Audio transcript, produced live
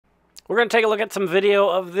We're going to take a look at some video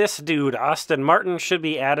of this dude. Austin Martin should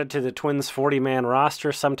be added to the Twins 40-man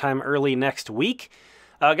roster sometime early next week.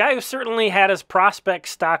 A guy who certainly had his prospect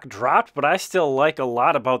stock dropped, but I still like a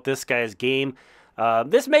lot about this guy's game.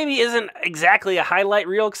 This maybe isn't exactly a highlight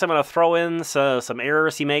reel because I'm going to throw in some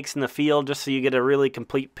errors he makes in the field just so you get a really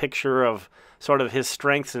complete picture of sort of his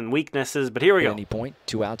strengths and weaknesses. But here we go. Any point,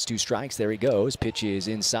 2 outs, 2 strikes. There he goes. Pitch is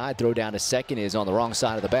inside. Throw down to second is on the wrong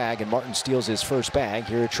side of the bag, and Martin steals his first bag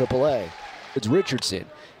here at AAA. It's Richardson.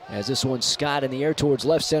 As this one's Scott in the air towards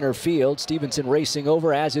left center field. Stevenson racing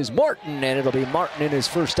over, as is Martin, and it'll be Martin in his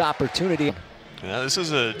first opportunity. Yeah, this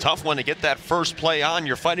is a tough one to get that first play on.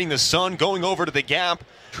 You're fighting the sun, going over to the gap.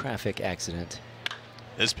 Traffic accident.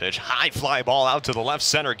 This pitch, high fly ball out to the left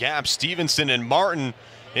center gap. Stevenson and Martin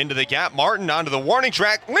into the gap. Martin onto the warning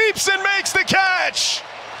track, leaps and makes the catch.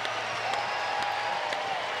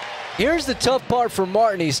 Here's the tough part for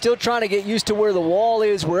Martin. He's still trying to get used to where the wall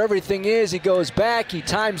is, where everything is. He goes back, he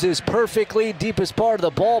times this perfectly, deepest part of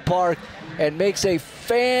the ballpark, and makes a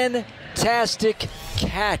fantastic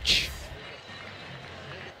catch.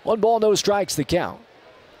 1 ball, no strikes, the count.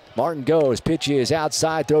 Martin goes, pitch is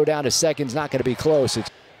outside, throw down to second's not going to be close.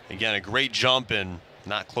 Again, a great jump and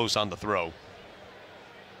not close on the throw.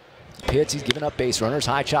 Pitts, he's giving up base runners.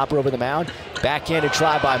 High chopper over the mound. Backhanded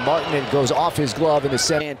try by Martin, and goes off his glove in the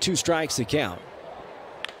center. And 2 strikes to count.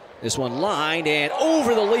 This one lined and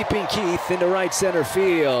over the leaping Keith into right center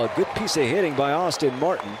field. Good piece of hitting by Austin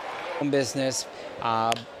Martin. Business,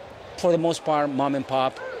 for the most part, mom and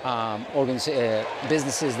pop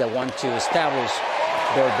businesses that want to establish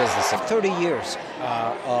their business. 30 years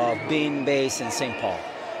of being based in St. Paul.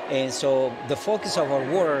 And so the focus of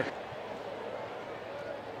our work.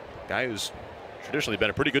 Guy who's traditionally been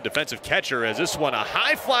a pretty good defensive catcher, as this one, a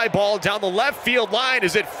high fly ball down the left field line.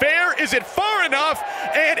 Is it fair? Is it far enough?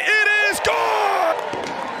 And it is gone!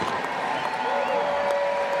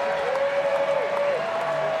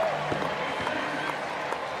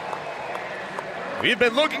 We've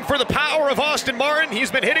been looking for the power of Austin Martin.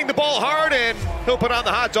 He's been hitting the ball hard, and he'll put on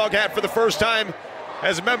the hot dog hat for the first time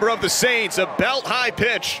as a member of the Saints. A belt-high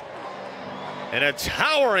pitch and a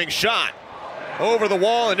towering shot over the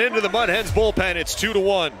wall and into the Mud Hens bullpen. It's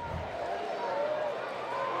 2-1.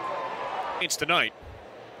 Saints tonight.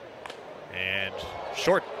 And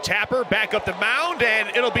short tapper back up the mound,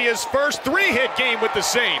 and it'll be his first 3-hit game with the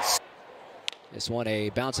Saints. This one, a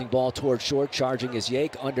bouncing ball towards short, charging is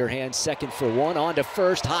Yake. Underhand, second for 1. On to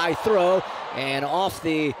first, high throw, and off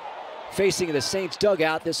the facing of the Saints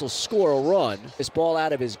dugout. This will score a run. This ball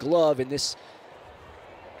out of his glove, and this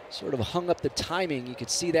sort of hung up the timing. You could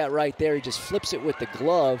see that right there. He just flips it with the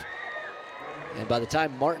glove. And by the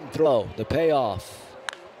time Martin throw, the payoff.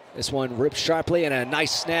 This one ripped sharply, and a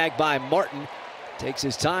nice snag by Martin. Takes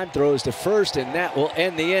his time, throws to first, and that will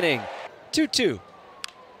end the inning. 2-2.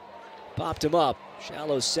 Popped him up.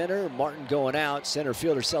 Shallow center. Martin going out. Center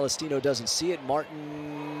fielder Celestino doesn't see it.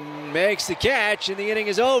 Martin makes the catch, and the inning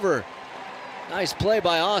is over. Nice play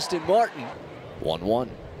by Austin Martin. 1-1.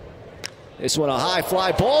 This one, a high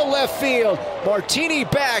fly ball left field. Martini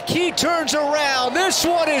back. He turns around. This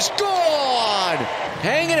one is gone.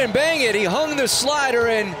 Hang it and bang it. He hung the slider,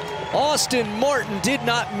 and Austin Martin did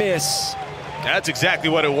not miss. That's exactly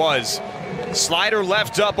what it was. Slider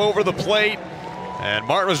left up over the plate, and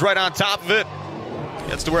Martin was right on top of it.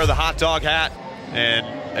 Gets to wear the hot dog hat. And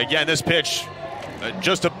again, this pitch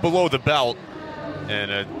just below the belt, and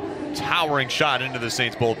a towering shot into the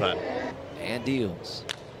Saints bullpen. And deals.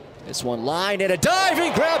 This one lined, and a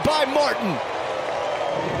diving grab by Martin.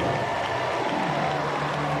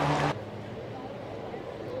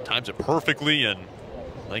 Times it perfectly, and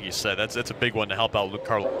like you said, that's a big one to help out Luke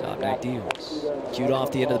Carlo. Top deals. Cued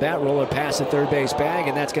off the end of the bat, roller past the third base bag,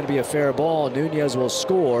 and that's going to be a fair ball. Nunez will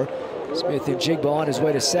score. Smith and Jigba on his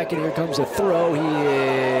way to second. Here comes a throw. He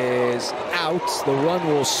is out. The run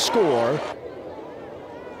will score.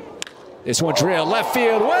 This one drilled left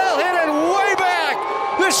field. Well hit and way back.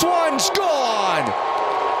 This one's gone.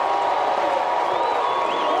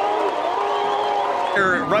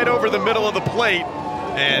 Right over the middle of the plate,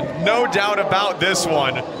 and no doubt about this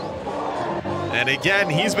one. And again,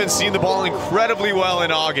 he's been seeing the ball incredibly well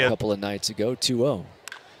in August. A couple of nights ago, 2-0.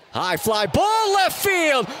 High fly ball left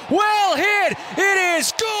field. Well hit. It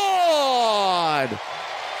is gone.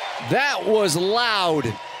 That was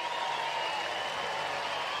loud.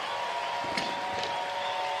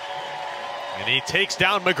 And he takes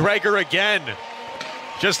down McGregor again,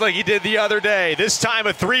 just like he did the other day. This time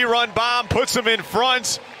a 3-run bomb puts him in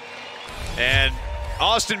front. And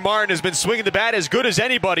Austin Martin has been swinging the bat as good as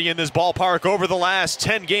anybody in this ballpark over the last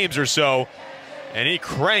 10 games or so. And he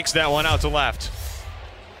cranks that one out to left.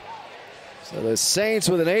 So the Saints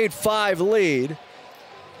with an 8-5 lead.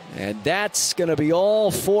 And that's going to be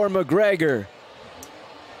all for McGregor.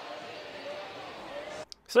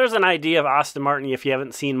 So there's an idea of Austin Martin if you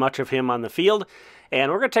haven't seen much of him on the field.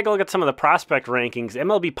 And we're going to take a look at some of the prospect rankings.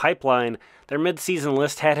 MLB Pipeline, their midseason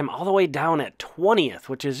list had him all the way down at 20th,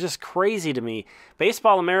 which is just crazy to me.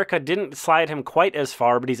 Baseball America didn't slide him quite as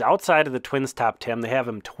far, but he's outside of the Twins' top 10. They have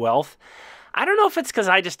him 12th. I don't know if it's because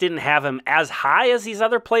I just didn't have him as high as these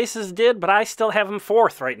other places did, but I still have him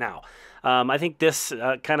 4th right now. I think this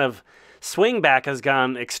kind of swing back has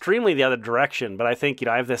gone extremely the other direction, but I think,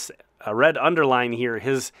 I have this red underline here.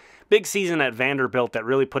 His big season at Vanderbilt that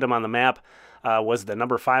really put him on the map was the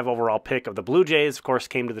number 5 overall pick of the Blue Jays. Of course,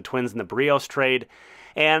 came to the Twins in the Brios trade.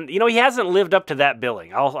 And, he hasn't lived up to that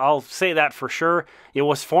billing. I'll say that for sure. It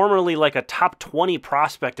was formerly like a top 20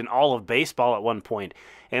 prospect in all of baseball at one point.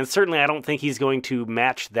 And certainly I don't think he's going to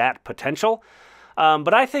match that potential.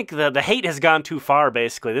 But I think the hate has gone too far,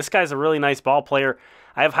 basically. This guy's a really nice ball player.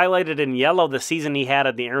 I have highlighted in yellow the season he had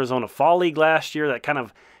at the Arizona Fall League last year that kind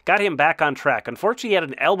of got him back on track. Unfortunately, he had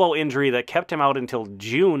an elbow injury that kept him out until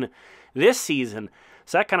June this season.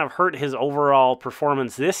 So that kind of hurt his overall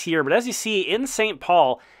performance this year. But as you see, in St.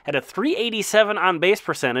 Paul, had a .387 on-base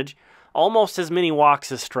percentage, almost as many walks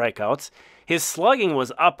as strikeouts. His slugging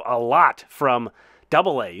was up a lot from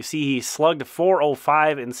Double-A. You see he slugged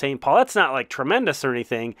 .405 in St. Paul. That's not like tremendous or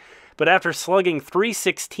anything, but after slugging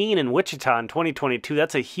 .316 in Wichita in 2022,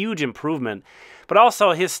 that's a huge improvement. But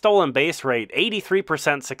also his stolen base rate,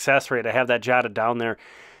 83% success rate. I have that jotted down there.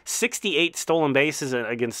 68 stolen bases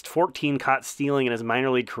against 14 caught stealing in his minor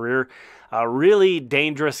league career. A really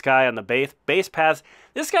dangerous guy on the base paths.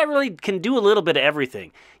 This guy really can do a little bit of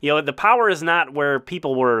everything. The power is not where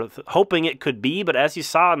people were hoping it could be, but as you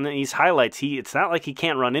saw in these highlights, it's not like he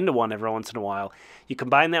can't run into one every once in a while. You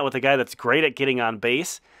combine that with a guy that's great at getting on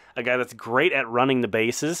base, a guy that's great at running the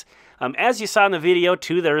bases. As you saw in the video,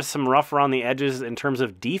 too, there's some rough around the edges in terms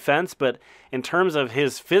of defense, but in terms of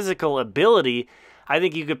his physical ability, I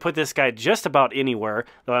think you could put this guy just about anywhere.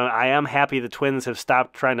 Though I am happy the Twins have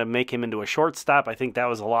stopped trying to make him into a shortstop. I think that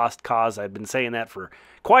was a lost cause. I've been saying that for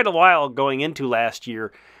quite a while going into last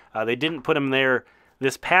year. They didn't put him there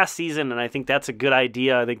this past season, and I think that's a good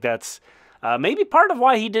idea. I think that's maybe part of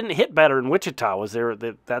why he didn't hit better in Wichita was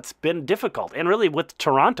that's been difficult. And really with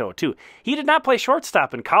Toronto, too. He did not play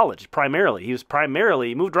shortstop in college, primarily. He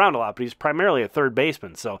moved around a lot, but he was primarily a third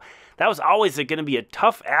baseman. So that was always going to be a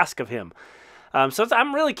tough ask of him. So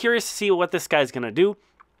I'm really curious to see what this guy's going to do.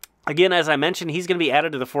 Again, as I mentioned, he's going to be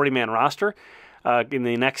added to the 40-man roster in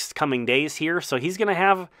the next coming days here. So he's going to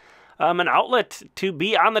have an outlet to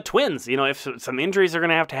be on the Twins. If some injuries are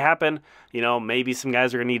going to have to happen, maybe some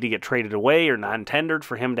guys are going to need to get traded away or non-tendered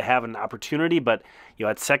for him to have an opportunity. But,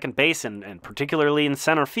 at second base and particularly in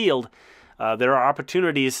center field, there are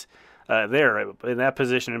opportunities there in that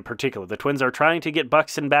position in particular. The Twins are trying to get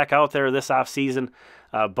Buxton back out there this offseason,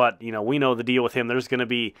 but we know the deal with him. There's going to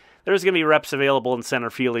be reps available in center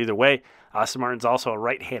field either way. Austin Martin's also a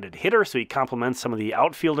right-handed hitter, so he complements some of the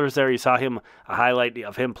outfielders there. You saw a highlight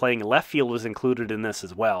of him playing left field was included in this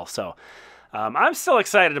as well. So I'm still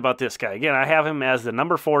excited about this guy. Again, I have him as the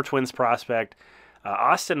number 4 Twins prospect.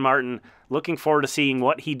 Austin Martin, looking forward to seeing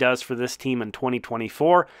what he does for this team in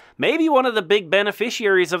 2024. Maybe one of the big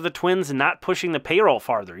beneficiaries of the Twins not pushing the payroll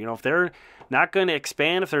farther. If they're not going to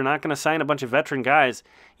expand, if they're not going to sign a bunch of veteran guys,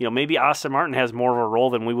 maybe Austin Martin has more of a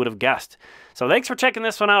role than we would have guessed. So thanks for checking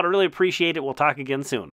this one out. I really appreciate it. We'll talk again soon.